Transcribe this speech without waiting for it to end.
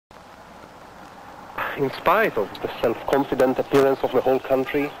in spite of the self-confident appearance of the whole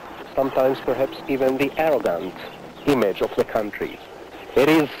country, sometimes perhaps even the arrogant image of the country, it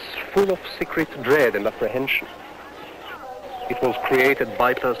is full of secret dread and apprehension. It was created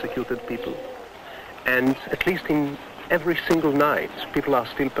by persecuted people. And at least in every single night, people are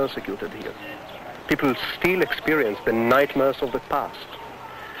still persecuted here. People still experience the nightmares of the past.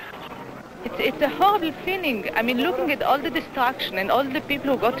 It's a horrible feeling. I mean, looking at all the destruction and all the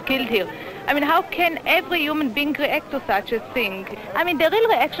people who got killed here. I mean, how can every human being react to such a thing? I mean, the real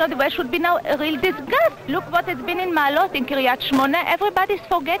reaction of the West should be now a real disgust. Look what has been in Maalot, in Kiryat Shmona. Everybody's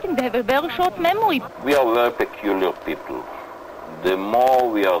forgetting. They have a very short memory. We are very peculiar people. The more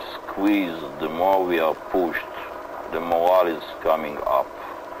we are squeezed, the more we are pushed, the morale is coming up.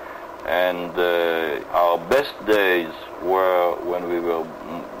 And our best days were when we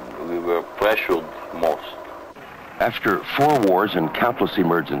were pressured most. After 4 wars and countless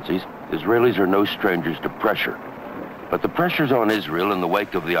emergencies, Israelis are no strangers to pressure. But the pressures on Israel in the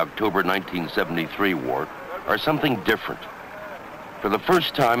wake of the October 1973 war are something different. For the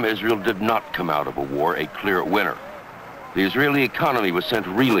first time, Israel did not come out of a war a clear winner. The Israeli economy was sent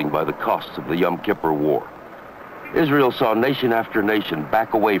reeling by the costs of the Yom Kippur War. Israel saw nation after nation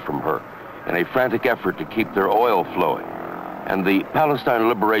back away from her in a frantic effort to keep their oil flowing. And the Palestine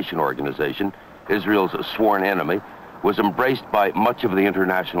Liberation Organization, Israel's sworn enemy, was embraced by much of the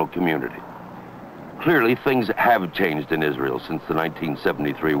international community. Clearly, things have changed in Israel since the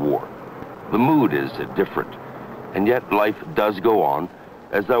 1973 war. The mood is different, and yet life does go on,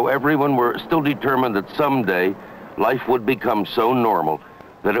 as though everyone were still determined that someday life would become so normal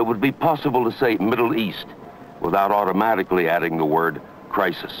that it would be possible to say Middle East without automatically adding the word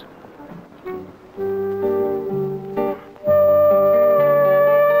crisis.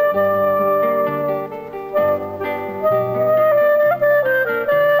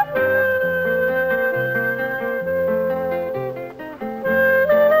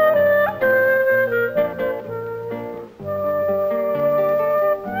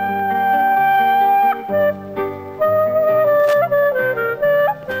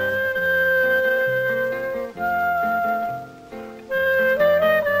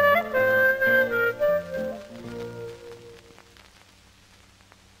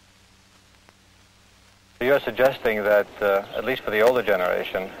 You're suggesting that, at least for the older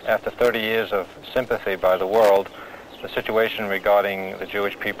generation, after 30 years of sympathy by the world, the situation regarding the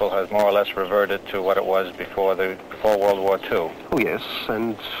Jewish people has more or less reverted to what it was before World War II. Oh yes,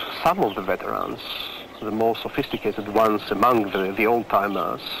 and some of the veterans, the more sophisticated ones among the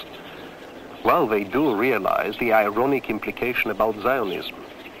old-timers, well, they do realize the ironic implication about Zionism.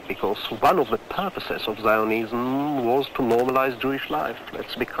 Because one of the purposes of Zionism was to normalize Jewish life.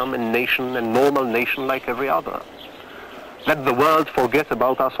 Let's become a nation, a normal nation like every other. Let the world forget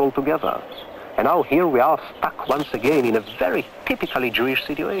about us altogether. And now here we are stuck once again in a very typically Jewish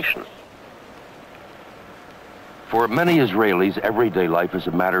situation. For many Israelis, everyday life is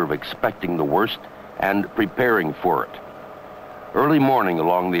a matter of expecting the worst and preparing for it. Early morning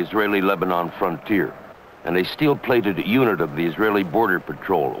along the Israeli-Lebanon frontier, and a steel-plated unit of the Israeli Border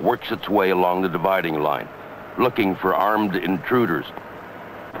Patrol works its way along the dividing line, looking for armed intruders.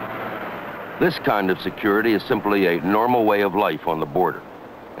 This kind of security is simply a normal way of life on the border,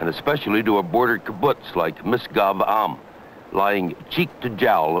 and especially to a border kibbutz like Misgav Am, lying cheek to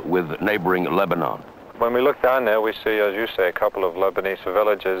jowl with neighboring Lebanon. When we look down there, we see, as you say, a couple of Lebanese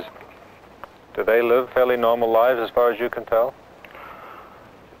villages. Do they live fairly normal lives as far as you can tell?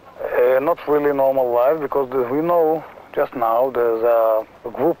 Not really normal life, because we know just now there's a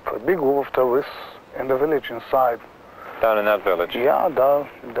big group of terrorists in the village inside. Down in that village? Yeah, down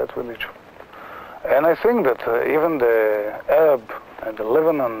in that village. And I think that even the Arab and the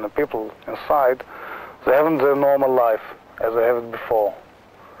Lebanon people inside, they haven't their normal life as they have it before.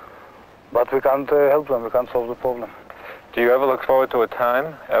 But we can't help them, we can't solve the problem. Do you ever look forward to a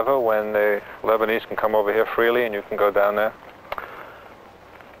time, ever, when the Lebanese can come over here freely and you can go down there?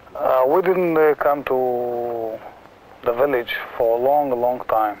 We didn't come to the village for a long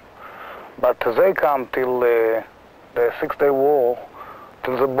time. But they come till the Six-Day War,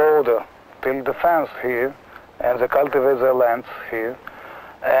 till the border, till the fence here, and they cultivate their lands here.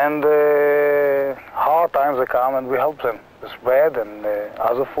 And hard times they come and we help them with bread and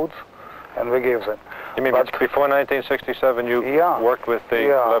other foods, and we give them. You mean but before 1967 you worked with the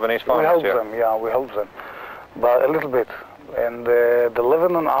Lebanese farmers? We helped them, we helped them, but a little bit. And the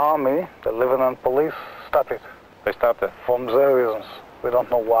Lebanon army, the Lebanon police, stopped it. They stopped it? From their reasons. We don't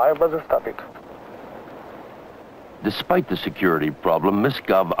know why, but they stopped it. Despite the security problem,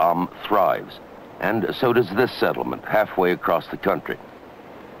 Misgav Am thrives, and so does this settlement halfway across the country.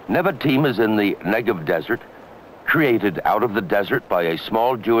 Nevatim is in the Negev desert, created out of the desert by a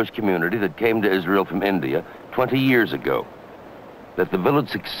small Jewish community that came to Israel from India 20 years ago. That the village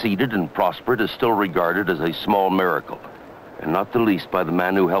succeeded and prospered is still regarded as a small miracle, and not the least by the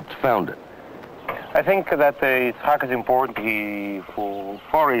man who helped found it. I think that Yitzhak is important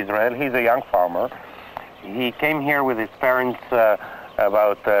for Israel. He's a young farmer. He came here with his parents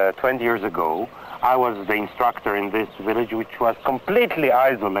about 20 years ago. I was the instructor in this village, which was completely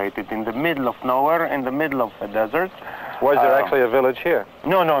isolated in the middle of nowhere, in the middle of the desert. Was there actually a village here?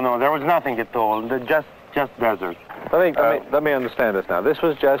 No, there was nothing at all. Just desert. Let me understand this now. This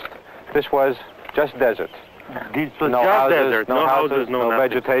was just desert. This was No just houses, desert. no houses, no no nothing.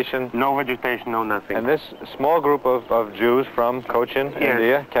 vegetation. No vegetation, no nothing. And this small group of Jews from Cochin, Yes.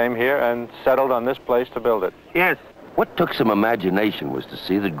 India, came here and settled on this place to build it. Yes. What took some imagination was to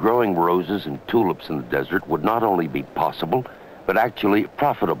see that growing roses and tulips in the desert would not only be possible, but actually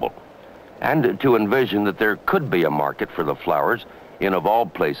profitable. And to envision that there could be a market for the flowers in, of all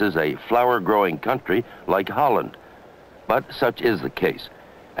places, a flower-growing country like Holland. But such is the case.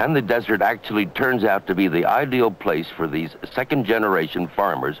 And the desert actually turns out to be the ideal place for these second-generation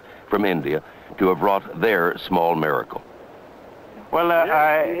farmers from India to have wrought their small miracle. Well,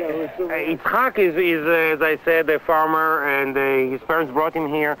 Yitzhak is, as I said, a farmer, and his parents brought him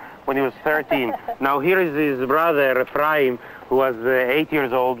here when he was 13. Now here is his brother, Ephraim, who was 8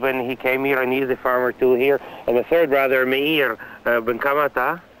 years old when he came here, and he's a farmer too here. And the third brother, Meir, Ben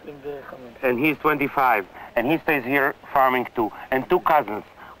Kamata, and he's 25. And he stays here farming too. And two cousins,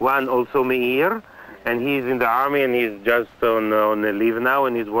 one also Meir, and he's in the army, and he's just on leave now,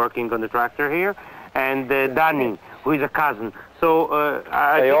 and he's working on the tractor here. And Dani, who is a cousin. So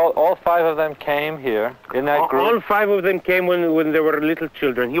all five of them came here in that group. All five of them came when they were little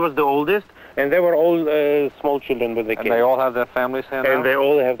children. He was the oldest, and they were all small children when they came. And they all have their families here now? And they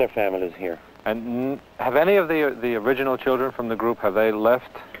all have their families here. And have any of the original children from the group, have they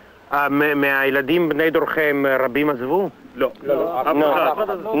left? מהילדים בני דורכם רבים עזבו? לא.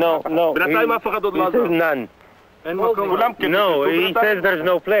 No. בינתיים אף אחד עוד לא עזב. None. No, he says there's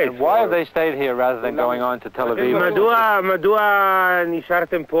no place. And why have they stayed here rather than going on to Tel Aviv? מדוע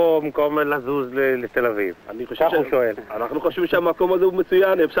נשארתם פה במקום לזוז לתל אביב? כך הוא שואל. אנחנו חושבים שהמקום הזה הוא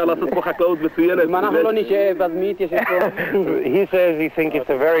מצוין, אפשר לעשות פה חקלאות מצוינת. אם אנחנו לא נשב, אז מי יתיישב פה? He says he thinks it's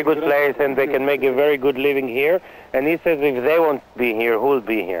a very good place and they can make a very good living here. And he says if they won't be here, who will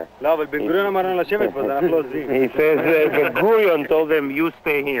be here? לא, אבל בן גוריון אמר לנו לשבת פה, אנחנו לא עוזבים. He says Ben Gurion told them, you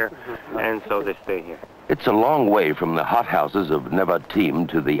stay here. And so they stay here. It's a long way from the hothouses of Nevatim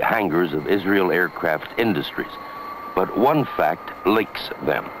to the hangars of Israel Aircraft Industries, but one fact links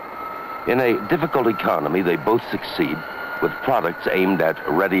them. In a difficult economy, they both succeed with products aimed at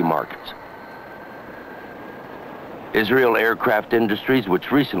ready markets. Israel Aircraft Industries, which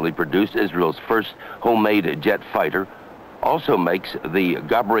recently produced Israel's first homemade jet fighter, also makes the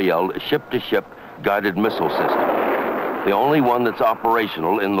Gabriel ship-to-ship guided missile system, the only one that's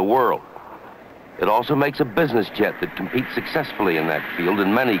operational in the world. It also makes a business jet that competes successfully in that field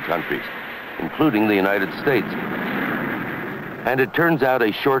in many countries, including the United States. And it turns out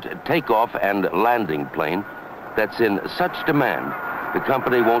a short takeoff and landing plane that's in such demand, the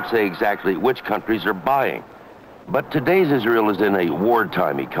company won't say exactly which countries are buying. But today's Israel is in a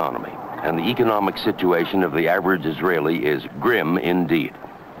wartime economy, and the economic situation of the average Israeli is grim indeed.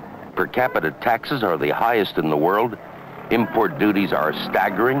 Per capita taxes are the highest in the world, import duties are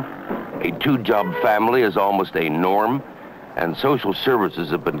staggering, a two-job family is almost a norm, and social services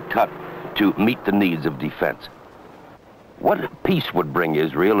have been cut to meet the needs of defense. What peace would bring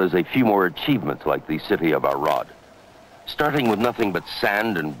Israel is a few more achievements like the city of Arad. Starting with nothing but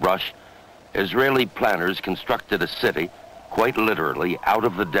sand and brush, Israeli planners constructed a city, quite literally, out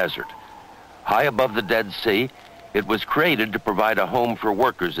of the desert. High above the Dead Sea, it was created to provide a home for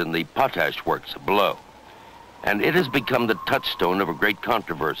workers in the potash works below. And it has become the touchstone of a great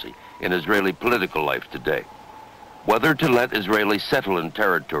controversy in Israeli political life today. Whether to let Israelis settle in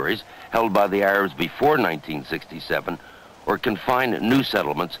territories held by the Arabs before 1967 or confine new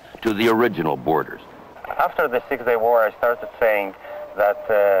settlements to the original borders. After the Six-Day War, I started saying that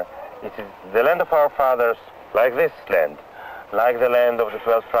it is the land of our fathers, like this land, like the land of the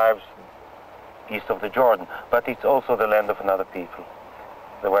 12 tribes east of the Jordan, but it's also the land of another people,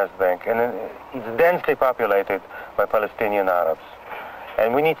 the West Bank, and it's densely populated by Palestinian Arabs.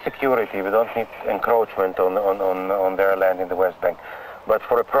 And we need security. We don't need encroachment on their land in the West Bank, but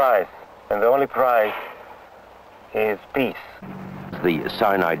for a price, and the only price is peace. The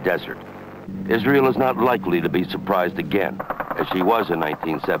Sinai Desert. Israel is not likely to be surprised again, as she was in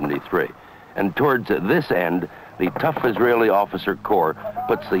 1973. And towards this end, the tough Israeli officer corps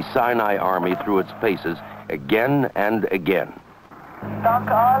puts the Sinai army through its paces again and again.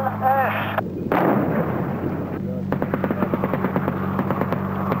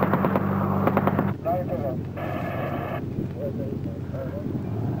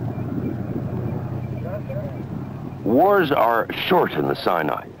 Wars are short in the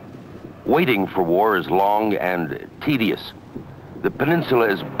Sinai. Waiting for war is long and tedious. The peninsula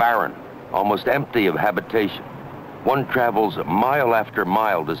is barren, almost empty of habitation. One travels mile after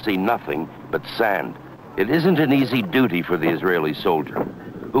mile to see nothing but sand. It isn't an easy duty for the Israeli soldier,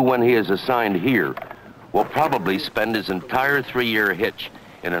 who, when he is assigned here, will probably spend his entire 3-year hitch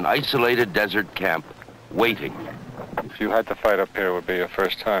in an isolated desert camp, waiting. If you had to fight up here, it would be your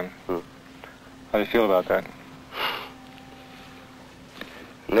first time. How do you feel about that?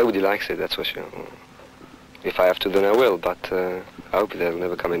 Nobody likes it, that's for sure. If I have to, then I will, but I hope there'll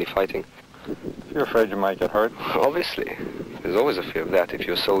never come any fighting. You're afraid you might get hurt? Obviously. There's always a fear of that. If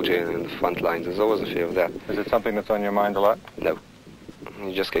you're a soldier in the front lines, there's always a fear of that. Is it something that's on your mind a lot? No.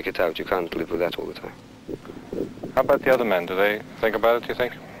 You just kick it out. You can't live with that all the time. How about the other men? Do they think about it, do you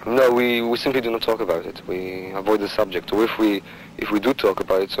think? No, we simply do not talk about it. We avoid the subject. Or if we do talk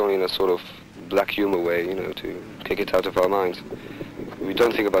about it, it's only in a sort of black humor way, you know, to kick it out of our minds. We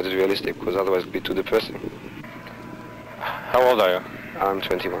don't think about it realistic, because otherwise it would be too depressing. How old are you? I'm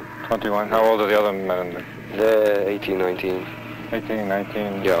 21. 21. How old are the other men? They're 18, 19. 18,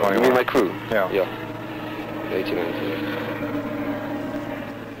 19, Yeah, 21. you mean my crew? Yeah. Yeah. 18, 19.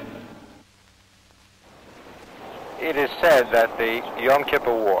 It is said that the Yom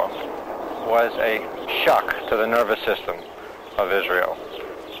Kippur War was a shock to the nervous system of Israel.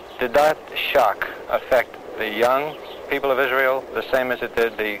 Did that shock affect the young people of Israel the same as it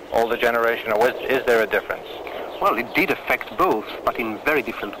did the older generation, or is there a difference? Well, it did affect both, but in very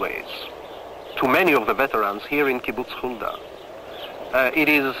different ways. To many of the veterans here in Kibbutz Hulda, it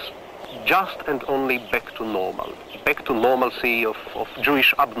is just and only back to normal. Back to normalcy of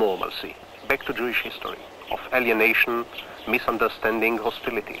Jewish abnormalcy. Back to Jewish history of alienation, misunderstanding,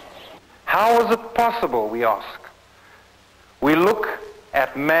 hostility. How is it possible, we ask? We look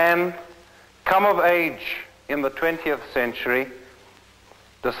at man come of age in the 20th century,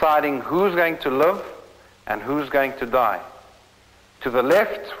 deciding who's going to live and who's going to die. To the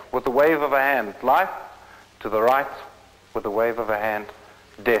left, with the wave of a hand, life. To the right, with the wave of a hand,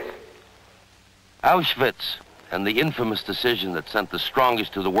 death. Auschwitz and the infamous decision that sent the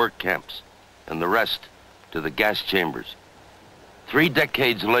strongest to the work camps and the rest to the gas chambers. 3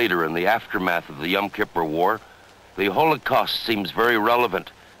 decades later, in the aftermath of the Yom Kippur War, the Holocaust seems very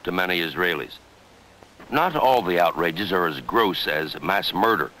relevant to many Israelis. Not all the outrages are as gross as mass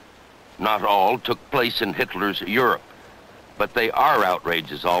murder. Not all took place in Hitler's Europe. But they are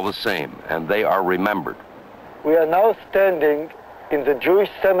outrages all the same, and they are remembered. We are now standing in the Jewish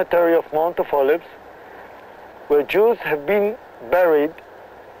cemetery of Mount of Olives, where Jews have been buried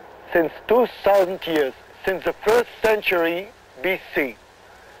since 2,000 years, since the 1st century BC.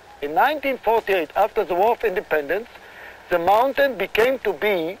 In 1948, after the War of Independence, the mountain became to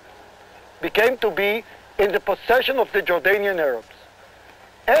be in the possession of the Jordanian Arabs.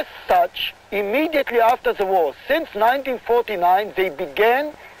 As such, immediately after the war, since 1949, they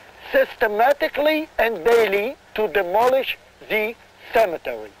began systematically and daily to demolish the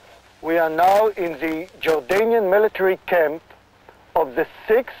cemetery. We are now in the Jordanian military camp of the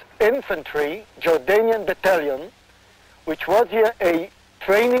 6th Infantry Jordanian Battalion, which was here a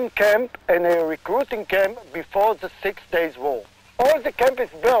training camp and a recruiting camp before the 6 Days War. All the camp is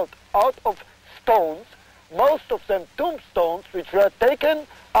built out of stones, most of them tombstones, which were taken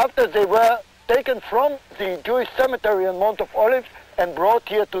after they were taken from the Jewish cemetery on Mount of Olives and brought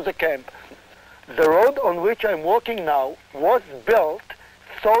here to the camp. The road on which I'm walking now was built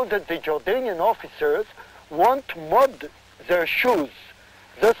so that the Jordanian officers won't mud their shoes.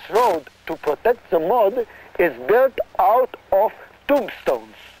 This road, to protect the mud, is built out of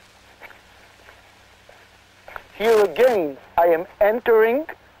tombstones. Here again, I am entering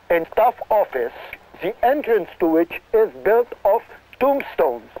a staff office, the entrance to which is built of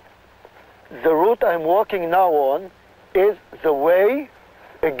tombstones. The route I'm walking now on is the way,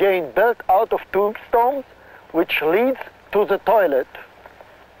 again built out of tombstones, which leads to the toilet.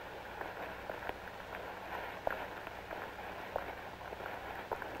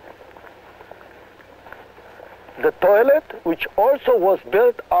 The toilet, which also was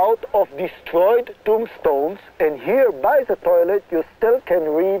built out of destroyed tombstones, and here by the toilet you still can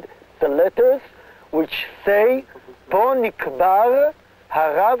read the letters which say Po Nikbar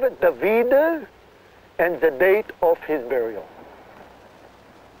Harav David and the date of his burial.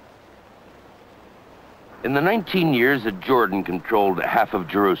 In the 19 years that Jordan controlled half of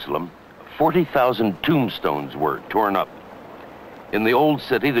Jerusalem, 40,000 tombstones were torn up. In the Old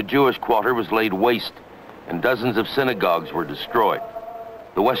City, the Jewish quarter was laid waste, and dozens of synagogues were destroyed.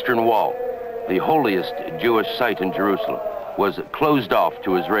 The Western Wall, the holiest Jewish site in Jerusalem, was closed off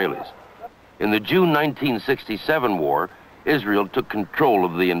to Israelis. In the June 1967 war, Israel took control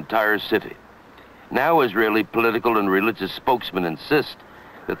of the entire city. Now Israeli political and religious spokesmen insist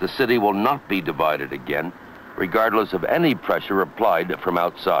that the city will not be divided again, regardless of any pressure applied from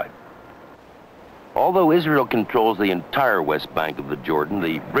outside. Although Israel controls the entire west bank of the Jordan,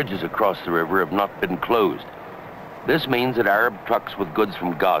 the bridges across the river have not been closed. This means that Arab trucks with goods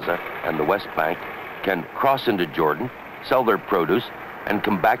from Gaza and the West Bank can cross into Jordan, sell their produce, and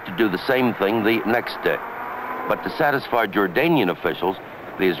come back to do the same thing the next day. But to satisfy Jordanian officials,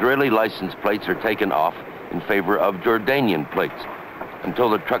 the Israeli license plates are taken off in favor of Jordanian plates until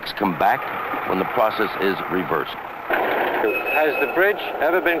the trucks come back, when the process is reversed. Has the bridge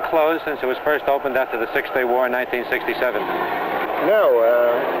ever been closed since it was first opened after the Six-Day War in 1967? No,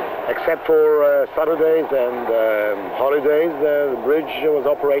 except for Saturdays and holidays, the bridge was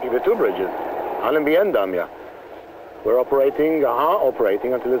operating, the two bridges, Allenby and Damya. Are operating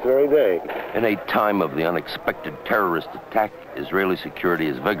until this very day. In a time of the unexpected terrorist attack, Israeli security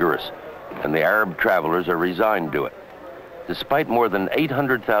is vigorous, and the Arab travelers are resigned to it. Despite more than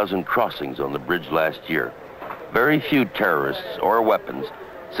 800,000 crossings on the bridge last year, very few terrorists or weapons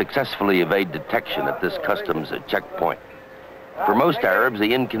successfully evade detection at this customs checkpoint. For most Arabs,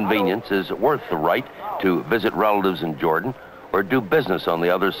 the inconvenience is worth the right to visit relatives in Jordan or do business on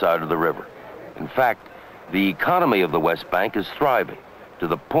the other side of the river. In fact, the economy of the West Bank is thriving, to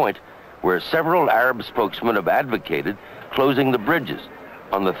the point where several Arab spokesmen have advocated closing the bridges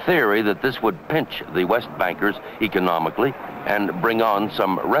on the theory that this would pinch the West Bankers economically and bring on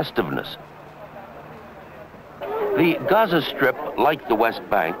some restiveness. The Gaza Strip, like the West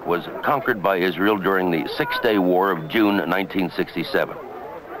Bank, was conquered by Israel during the Six-Day War of June 1967.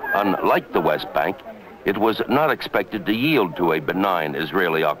 Unlike the West Bank, it was not expected to yield to a benign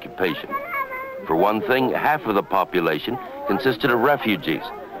Israeli occupation. For one thing, half of the population consisted of refugees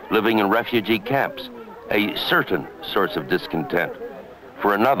living in refugee camps, a certain source of discontent.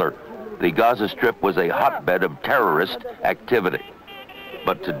 For another, the Gaza Strip was a hotbed of terrorist activity.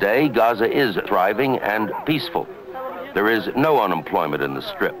 But today, Gaza is thriving and peaceful. There is no unemployment in the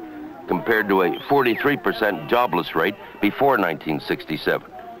Strip, compared to a 43% jobless rate before 1967.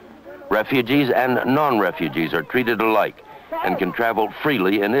 Refugees and non-refugees are treated alike and can travel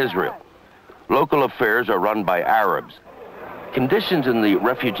freely in Israel. Local affairs are run by Arabs. Conditions in the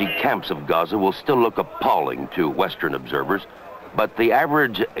refugee camps of Gaza will still look appalling to Western observers, but the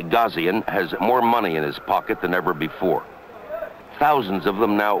average Gazian has more money in his pocket than ever before. Thousands of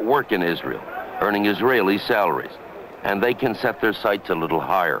them now work in Israel, earning Israeli salaries, and they can set their sights a little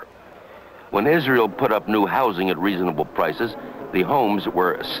higher. When Israel put up new housing at reasonable prices, the homes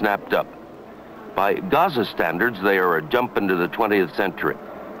were snapped up. By Gaza standards, they are a jump into the 20th century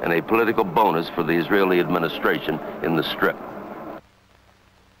and a political bonus for the Israeli administration in the Strip.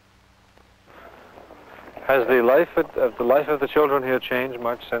 Has the life of the children here changed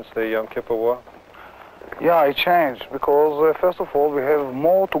much since the Yom Kippur War? Yeah, it changed because, first of all, we have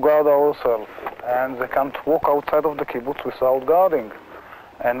more to guard ourselves, and they can't walk outside of the kibbutz without guarding.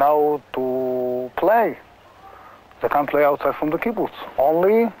 And now to play, they can't play outside from the kibbutz,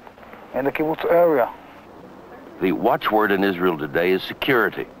 only in the kibbutz area. The watchword in Israel today is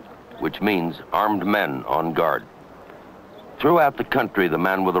security, which means armed men on guard. Throughout the country, the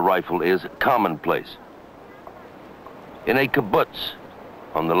man with a rifle is commonplace. In a kibbutz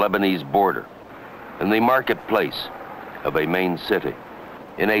on the Lebanese border, in the marketplace of a main city,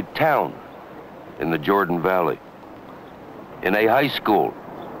 in a town in the Jordan Valley, in a high school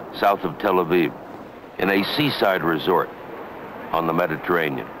south of Tel Aviv, in a seaside resort on the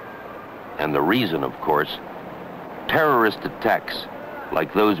Mediterranean. And the reason, of course, terrorist attacks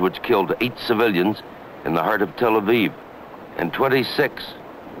like those which killed 8 civilians in the heart of Tel Aviv and 26,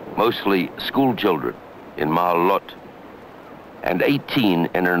 mostly school children, in Ma'alot, and 18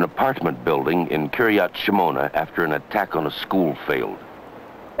 in an apartment building in Kiryat Shimona after an attack on a school failed.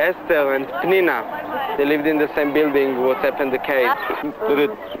 Esther and Pnina, they lived in the same building. What happened, the case. Did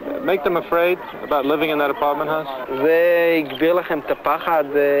it make them afraid about living in that apartment house? זה הגביר לכם את הפחד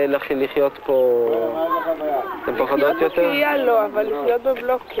לחיות פה? אתם פחדות יותר? בקריה לא, אבל לחיות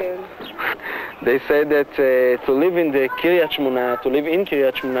בבלוק כן. They say that to live in the Kiryat Shmona, to live in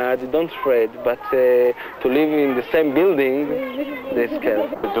Kiryat Shmona, they don't afraid, but to live in the same building, they're scared.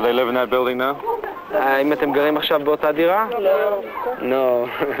 Do they live in that building now? אם אתם גרים עכשיו באותה דירה? No.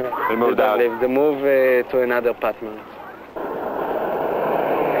 They moved out. They moved to another apartment.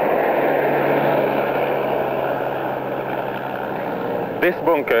 This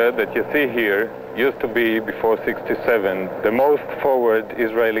bunker that you see here used to be, before 67, the most forward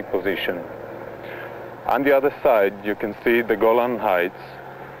Israeli position. On the other side, you can see the Golan Heights,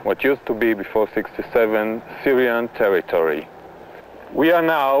 what used to be, before 67, Syrian territory. We are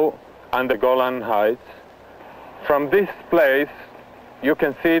now on the Golan Heights. From this place, you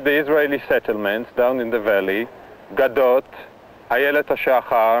can see the Israeli settlements down in the valley, Gadot, Ayelet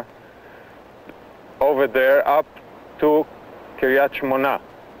HaShachar, over there up to Kiryat Shmona.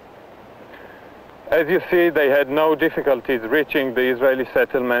 As you see, they had no difficulties reaching the Israeli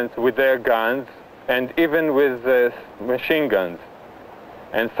settlements with their guns and even with machine guns.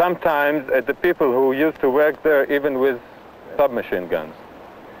 And sometimes the people who used to work there even with submachine guns.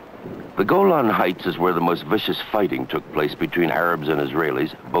 The Golan Heights is where the most vicious fighting took place between Arabs and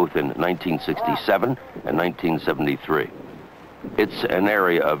Israelis, both in 1967 and 1973. It's an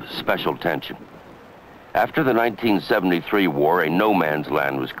area of special tension. After the 1973 war, a no-man's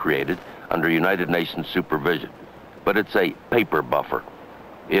land was created under United Nations supervision, but it's a paper buffer.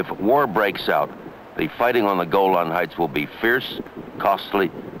 If war breaks out, the fighting on the Golan Heights will be fierce,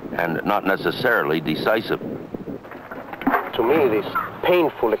 costly, and not necessarily decisive. To me, this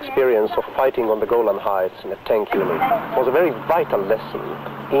painful experience of fighting on the Golan Heights in a tank unit was a very vital lesson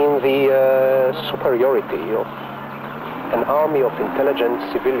in the superiority of an army of intelligent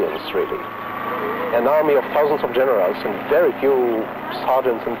civilians, really. An army of thousands of generals and very few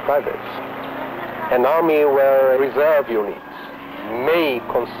sergeants and privates. An army where reserve units may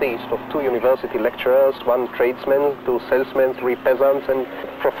consist of 2 university lecturers, 1 tradesman, 2 salesmen, 3 peasants, and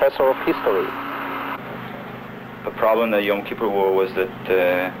professor of history. The problem that Yom Kippur War was that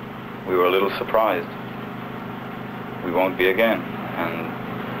we were a little surprised. We won't be again, and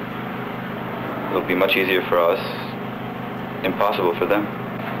it'll be much easier for us, impossible for them.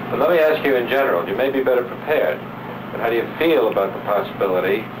 But let me ask you in general, you may be better prepared, but how do you feel about the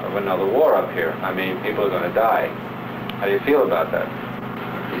possibility of another war up here? I mean, people are going to die. How do you feel about that?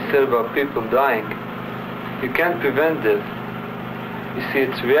 You said about people dying. You can't prevent it. You see,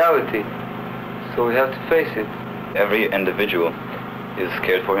 it's reality, so we have to face it. Every individual is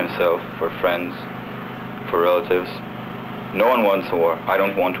scared for himself, for friends, for relatives. No one wants a war. I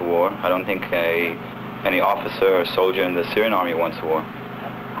don't want a war. I don't think any officer or soldier in the Syrian army wants a war.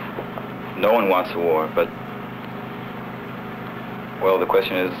 No one wants a war, but, well, the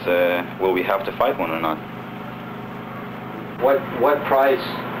question is, will we have to fight one or not? What price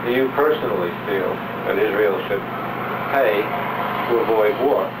do you personally feel that Israel should pay to avoid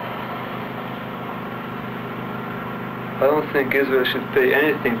war? I don't think Israel should pay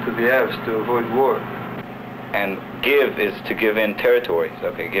anything to the Arabs to avoid war. And give is to give in territories,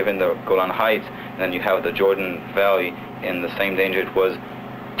 okay, give in the Golan Heights, and then you have the Jordan Valley in the same danger it was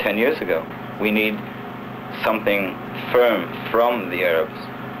 10 years ago. We need something firm from the Arabs.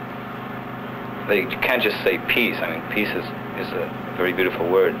 You can't just say peace. I mean, peace is a very beautiful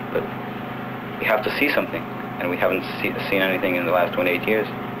word, but you have to see something, and we haven't seen anything in the last 28 years.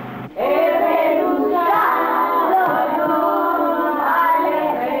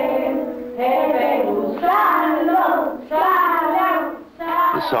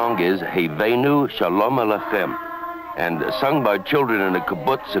 The song is Hevenu Shalom Alechem, and sung by children in a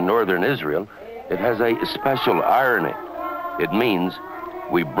kibbutz in northern Israel, it has a special irony. It means,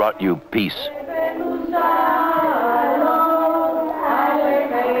 we brought you peace.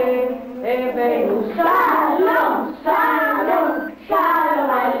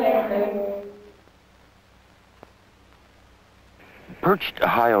 Perched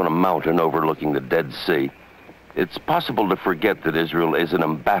high on a mountain overlooking the Dead Sea, it's possible to forget that Israel is an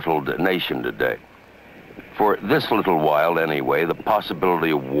embattled nation today. For this little while, anyway, the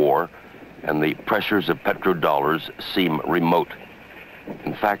possibility of war and the pressures of petrodollars seem remote.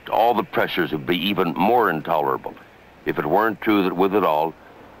 In fact, all the pressures would be even more intolerable if it weren't true that with it all,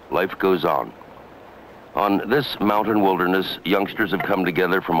 life goes on. On this mountain wilderness, youngsters have come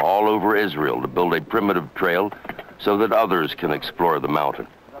together from all over Israel to build a primitive trail so that others can explore the mountain.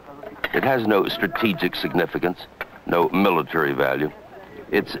 It has no strategic significance, no military value.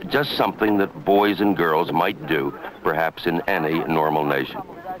 It's just something that boys and girls might do, perhaps in any normal nation.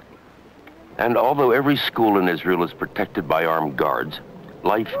 And although every school in Israel is protected by armed guards,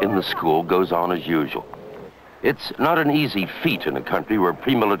 life in the school goes on as usual. It's not an easy feat in a country where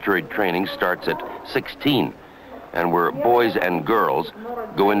pre-military training starts at 16 and where boys and girls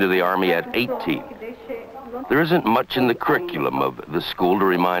go into the army at 18. There isn't much in the curriculum of the school to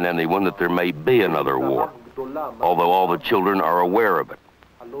remind anyone that there may be another war, although all the children are aware of it.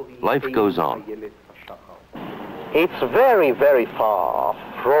 Life goes on. It's very, very far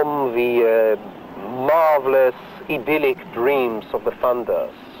from the marvelous, idyllic dreams of the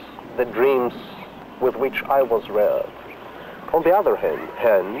funders, the dreams with which I was reared. On the other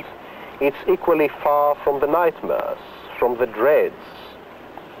hand, it's equally far from the nightmares, from the dreads,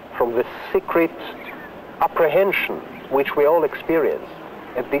 from the secret apprehension which we all experience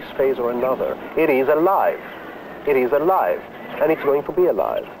at this phase or another. It is alive. It is alive, and it's going to be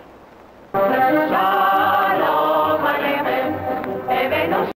alive.